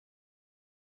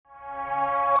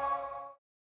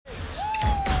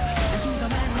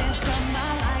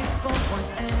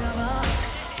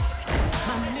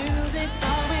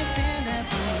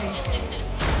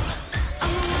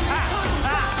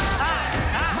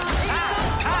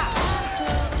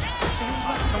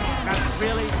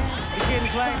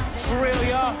play. For real,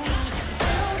 y'all.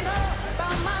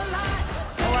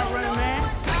 All right, running man.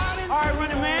 All right,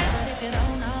 running man.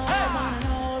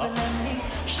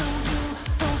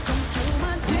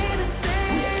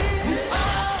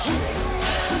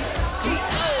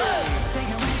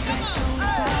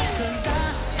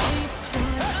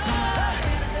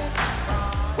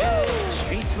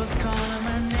 Was calling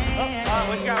my name.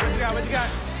 What you got? What you got? What you got?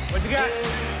 What you got?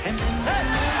 And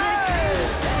then